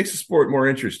to me, it makes the sport more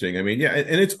interesting. I mean, yeah,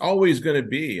 and it's always going to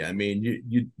be. I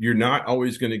mean, you're not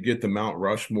always going to get the Mount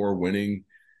Rushmore winning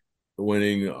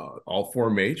all four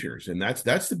majors, and that's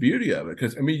the beauty of it.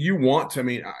 Because I mean, if you want to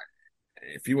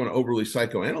overly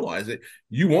psychoanalyze it,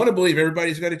 you want to believe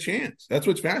everybody's got a chance. That's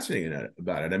what's fascinating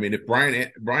about it. I mean, if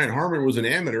Brian Harman was an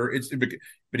amateur,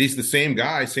 but he's the same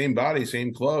guy, same body,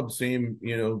 same club, same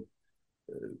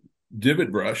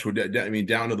divot brush.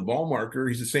 Down to the ball marker,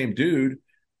 he's the same dude.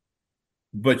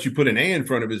 But you put an A in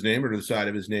front of his name or to the side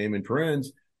of his name in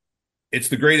parens, it's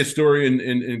the greatest story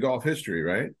in golf history,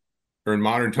 right? Or in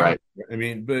modern time. Right. I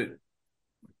mean, but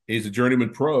he's a journeyman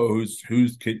pro who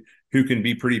can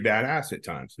be pretty badass at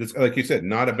times. That's, like you said,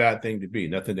 not a bad thing to be,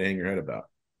 nothing to hang your head about.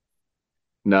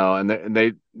 No, and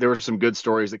there were some good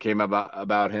stories that came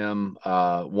about him.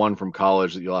 One from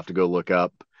college that you'll have to go look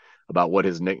up about what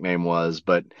his nickname was.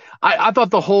 But I thought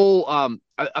the whole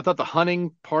I thought the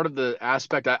hunting part of the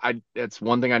aspect, it's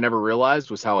one thing I never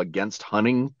realized was how against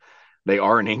hunting they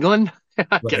are in England.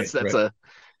 I guess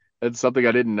that's something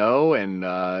I didn't know.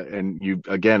 And you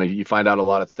find out a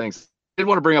lot of things. I did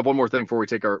want to bring up one more thing before we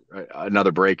take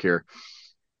another break here.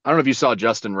 I don't know if you saw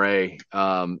Justin Ray,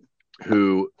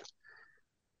 who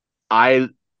I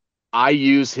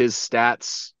use his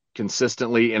stats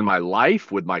consistently in my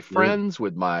life with my friends,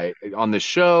 on this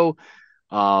show.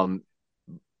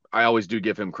 I always do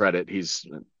give him credit.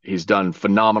 He's done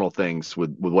phenomenal things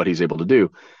with what he's able to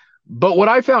do. But what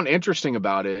I found interesting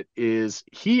about it is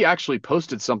he actually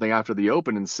posted something after the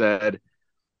Open and said,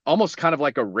 almost kind of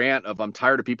like a rant of, I'm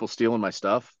tired of people stealing my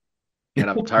stuff, and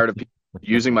I'm tired of people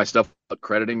using my stuff but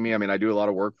crediting me. I mean, I do a lot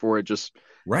of work for it. Just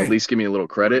at least give me a little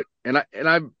credit. And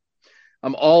I'm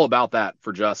all about that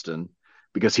for Justin,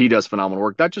 because he does phenomenal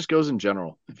work. That just goes in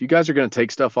general. If you guys are going to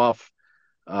take stuff off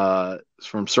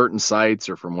from certain sites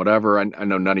or from whatever, I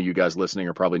know none of you guys listening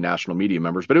are probably national media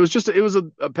members, but it was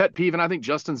a pet peeve. And I think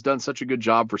Justin's done such a good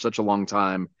job for such a long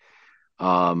time.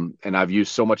 And I've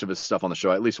used so much of his stuff on the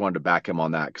show. I at least wanted to back him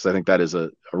on that, because I think that is a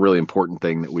really important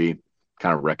thing that we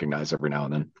kind of recognize every now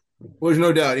and then. Well, there's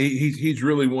no doubt he's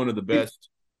really one of the best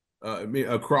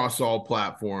across all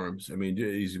platforms. I mean,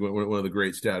 he's one of the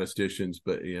great statisticians,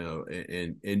 but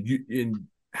and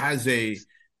has a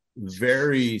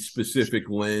very specific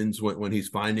lens when he's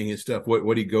finding his stuff.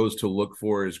 What he goes to look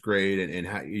for is great, and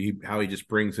how he just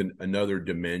brings another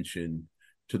dimension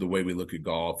to the way we look at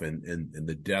golf, and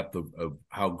the depth of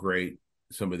how great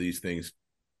some of these things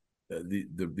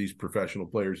these professional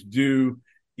players do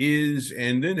is,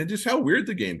 and then just how weird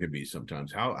the game can be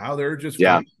sometimes. How there are just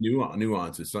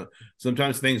nuances.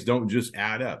 Sometimes things don't just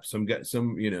add up.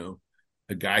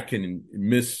 A guy can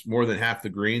miss more than half the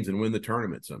greens and win the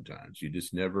tournament. Sometimes you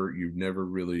never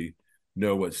really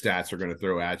know what stats are going to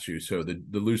throw at you. So the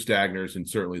Lou Stagners and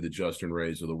certainly the Justin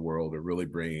Rays of the world are really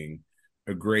bringing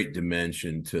a great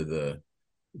dimension to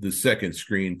the second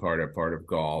screen part of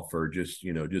golf, or just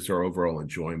our overall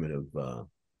enjoyment of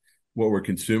what we're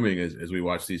consuming as we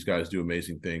watch these guys do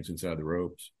amazing things inside the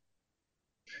ropes.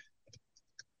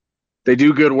 They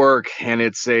do good work, and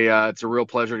it's a real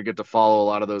pleasure to get to follow a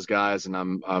lot of those guys.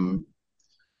 And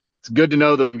it's good to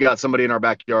know that we've got somebody in our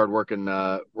backyard working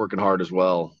hard as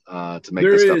well to make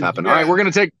this stuff happen. Yeah. All right, we're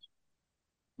gonna take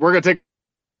a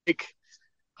break.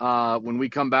 When we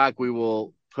come back, we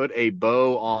will put a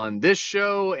bow on this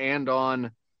show and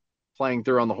on Playing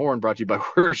Through on the Horn, brought to you by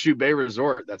Horseshoe Bay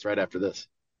Resort. That's right after this.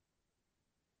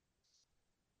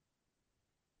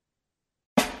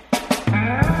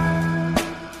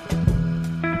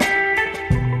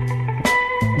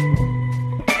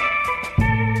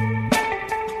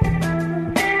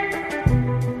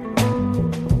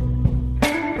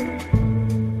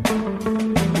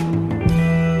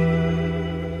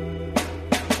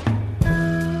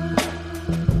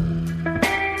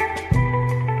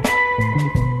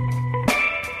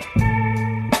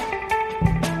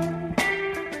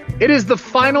 It is the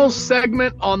final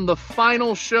segment on the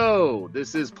final show.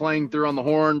 This is Playing Through on the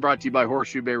Horn, brought to you by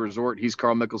Horseshoe Bay Resort. He's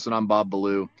Carl Mickelson. I'm Bob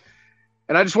Ballou.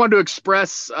 And I just wanted to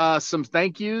express some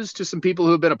thank yous to some people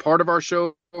who have been a part of our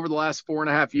show over the last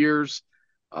 4.5 years.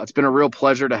 It's been a real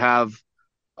pleasure to have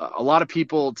a lot of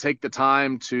people take the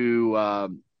time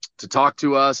to talk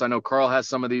to us. I know Carl has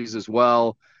some of these as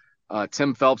well.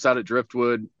 Tim Phelps out at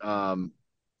Driftwood.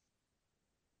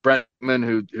 Brentman,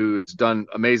 who's done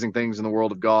amazing things in the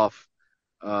world of golf.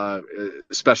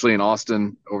 especially in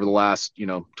Austin over the last,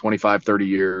 25, 30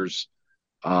 years.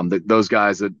 Those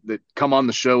guys that come on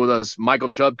the show with us, Michael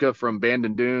Chubka from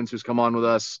Bandon Dunes, who's come on with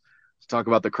us to talk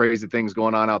about the crazy things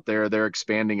going on out there. They're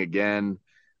expanding again.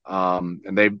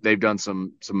 And they've done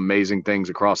some amazing things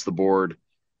across the board.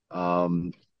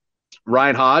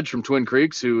 Ryan Hodge from Twin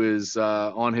Creeks, who is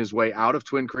on his way out of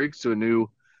Twin Creeks to a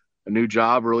new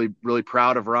job. Really, really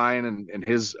proud of Ryan and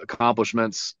his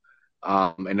accomplishments.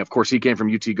 And of course, he came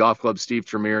from UT Golf Club. Steve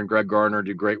Tremere and Greg Garner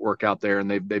do great work out there, and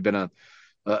they've been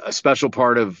a special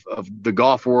part of the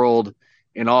golf world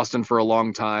in Austin for a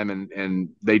long time, and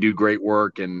they do great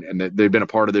work, and they've been a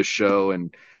part of this show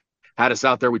and had us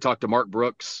out there. We talked to Mark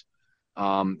Brooks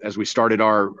as we started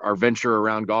our venture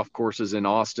around golf courses in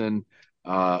Austin.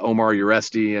 Omar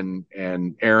Uresti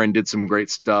and Aaron did some great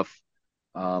stuff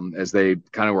as they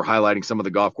kind of were highlighting some of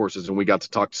the golf courses, and we got to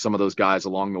talk to some of those guys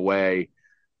along the way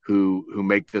who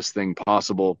make this thing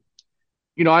possible.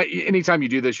 Anytime you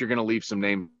do this, you're going to leave some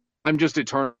names. I'm just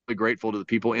eternally grateful to the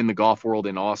people in the golf world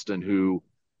in Austin who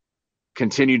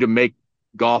continue to make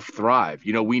golf thrive.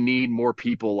 We need more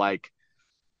people like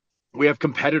we have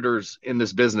competitors in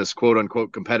this business, quote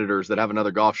unquote competitors that have another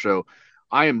golf show.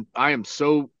 I am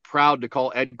so proud to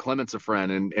call Ed Clements a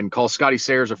friend and call Scotty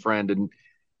Sayers a friend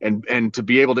and to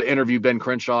be able to interview Ben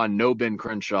Crenshaw and know Ben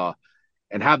Crenshaw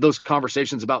and have those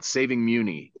conversations about saving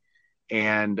Muni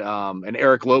and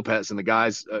Eric Lopez and the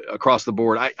guys across the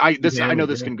board. I know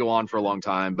this can go on for a long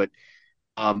time, but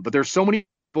there's so many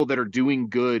people that are doing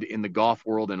good in the golf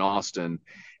world in Austin,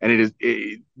 and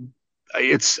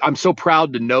I'm so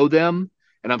proud to know them,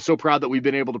 and I'm so proud that we've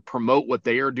been able to promote what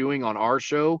they are doing on our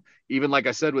show. Even like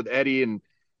I said with Eddie and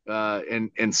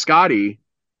Scotty,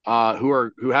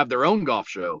 who have their own golf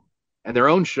show and their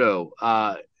own show.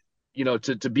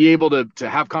 To be able to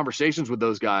have conversations with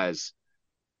those guys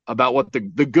about what the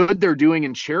good they're doing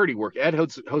in charity work. Ed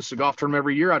hosts a golf tournament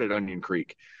every year out at Onion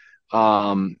Creek. So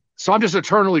I'm just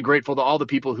eternally grateful to all the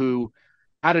people who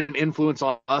had an influence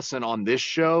on us and on this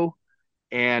show.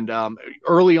 And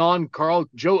early on,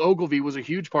 Joe Ogilvy was a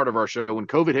huge part of our show. When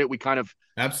COVID hit, we kind of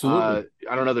absolutely,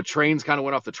 I don't know, the trains kind of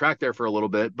went off the track there for a little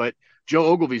bit, but Joe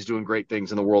Ogilvy's doing great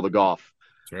things in the world of golf.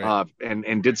 That's right.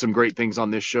 And did some great things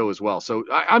on this show as well. So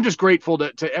I'm just grateful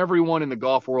to everyone in the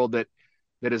golf world that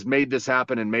has made this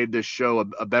happen and made this show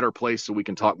a better place so we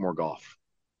can talk more golf.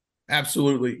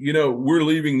 Absolutely. We're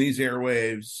leaving these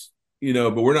airwaves,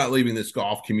 but we're not leaving this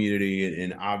golf community.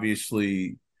 And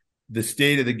obviously the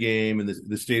state of the game and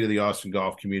the state of the Austin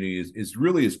golf community is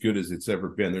really as good as it's ever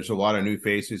been. There's a lot of new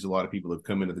faces. A lot of people have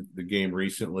come into the game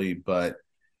recently, but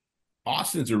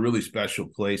Austin's a really special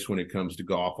place when it comes to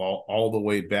golf, all the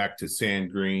way back to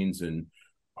Sand Greens and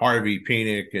Harvey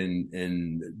Penick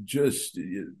and just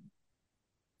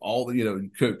all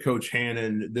Coach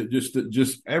Hannon,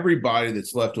 just everybody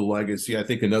that's left a legacy. I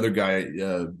think another guy,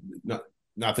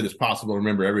 not that it's possible to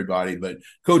remember everybody, but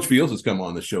Coach Fields has come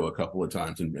on the show a couple of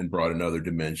times and brought another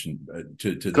dimension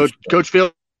to Coach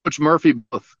Fields, Coach Murphy,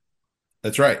 both.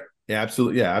 That's right. Yeah,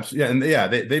 absolutely. Yeah, absolutely. Yeah, and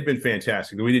yeah, they've been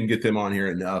fantastic. We didn't get them on here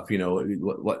enough.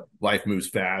 Life moves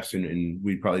fast, and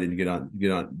we probably didn't get on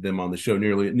them on the show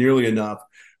nearly enough.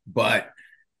 But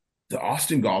the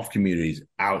Austin golf community is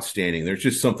outstanding. There's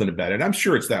just something about it. I'm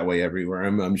sure it's that way everywhere.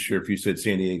 I'm sure if you said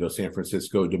San Diego, San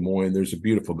Francisco, Des Moines, there's a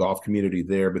beautiful golf community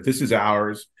there. But this is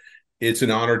ours. It's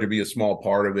an honor to be a small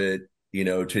part of it.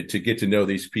 To get to know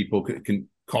these people, can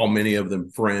call many of them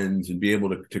friends and be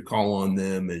able to call on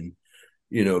them and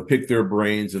pick their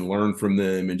brains and learn from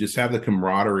them and just have the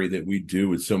camaraderie that we do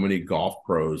with so many golf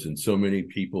pros and so many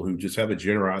people who just have a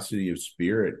generosity of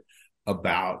spirit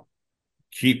about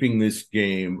keeping this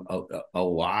game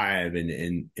alive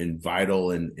and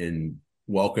vital and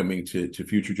welcoming to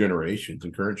future generations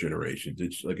and current generations.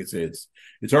 It's like I say,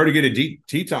 it's hard to get a deep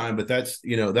tee time, but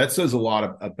that says a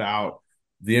lot about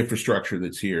the infrastructure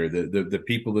that's here, the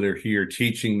people that are here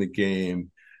teaching the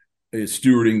game,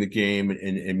 stewarding the game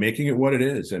and making it what it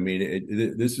is. I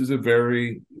mean, this is a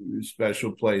very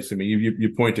special place. I mean,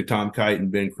 you point to Tom Kite and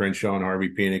Ben Crenshaw and Harvey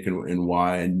Penick and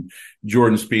why, and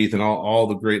Jordan Spieth and all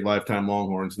the great lifetime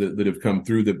Longhorns that have come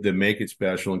through that make it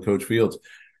special, and Coach Fields.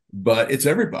 But it's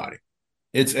everybody.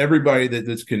 It's everybody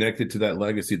that's connected to that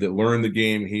legacy, that learned the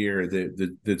game here,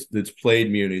 that's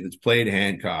played Muni, that's played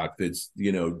Hancock, that's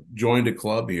joined a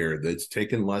club here, that's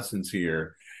taken lessons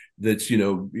here, that's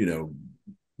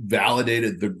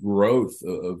validated the growth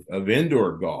of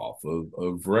indoor golf,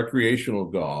 of recreational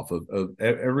golf, of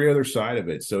every other side of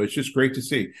it. So it's just great to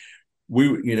see.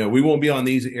 We won't be on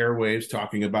these airwaves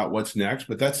talking about what's next,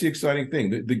 but that's the exciting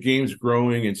thing. The game's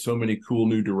growing in so many cool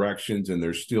new directions, and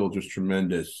there's still just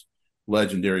tremendous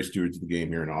legendary stewards of the game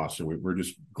here in Austin. We're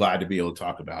just glad to be able to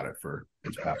talk about it for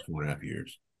this past 4.5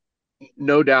 years.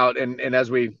 No doubt. And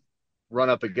as we run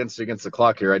up against the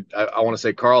clock here, I want to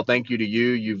say, Carl, thank you to you.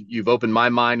 You've opened my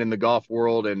mind in the golf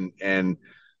world, and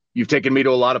you've taken me to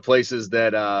a lot of places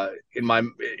that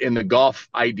in the golf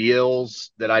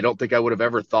ideals that I don't think I would have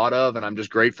ever thought of. And I'm just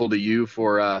grateful to you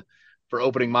for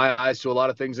opening my eyes to a lot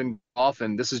of things in golf.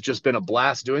 And this has just been a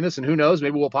blast doing this. And who knows,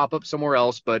 maybe we'll pop up somewhere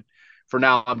else. But for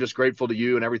now, I'm just grateful to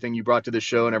you and everything you brought to the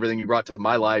show and everything you brought to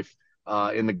my life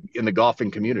in the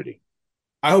golfing community.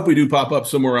 I hope we do pop up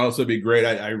somewhere else. That'd be great.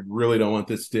 I really don't want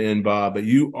this to end, Bob, but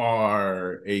you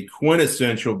are a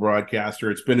quintessential broadcaster.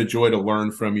 It's been a joy to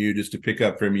learn from you, just to pick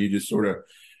up from you, just sort of,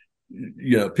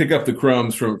 pick up the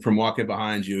crumbs from walking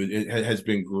behind you. It has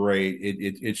been great.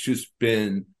 It's just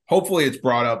been, hopefully it's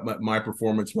brought up my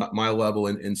performance, my level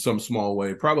in some small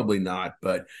way. Probably not,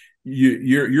 but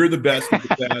you're the best of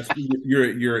the best.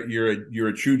 You're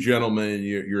a true gentleman.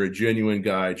 You're a genuine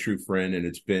guy, a true friend, and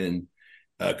it's been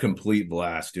a complete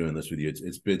blast doing this with you.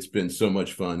 It's been so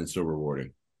much fun and so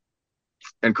rewarding.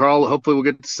 And Carl, hopefully we'll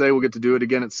get to do it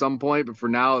again at some point. But for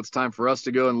now, it's time for us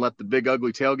to go and let the big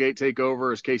ugly tailgate take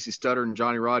over as Casey Studdard and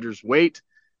Johnny Rogers wait,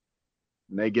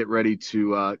 and they get ready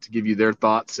to give you their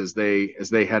thoughts as they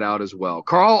head out as well.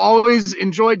 Carl, always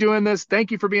enjoy doing this.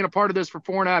 Thank you for being a part of this for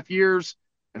 4.5 years,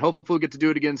 and hopefully we'll get to do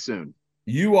it again soon.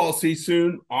 You all see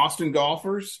soon, Austin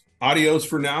golfers. Adios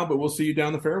for now, but we'll see you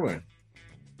down the fairway.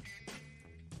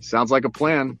 Sounds like a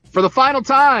plan. For the final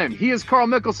time, he is Carl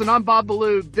Mickelson. I'm Bob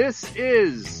Ballou. This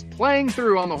is Playing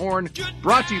Through on the Horn,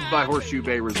 brought to you by Horseshoe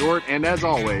Bay Resort. And as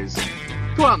always,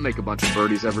 go out and make a bunch of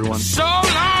birdies, everyone. So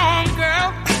long,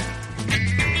 girl.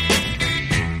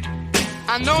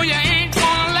 I know you ain't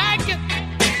gonna like it,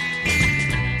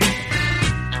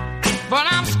 but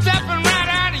I'm stepping right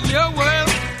out of your world.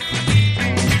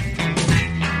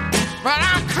 But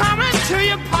I'm coming to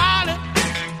your party.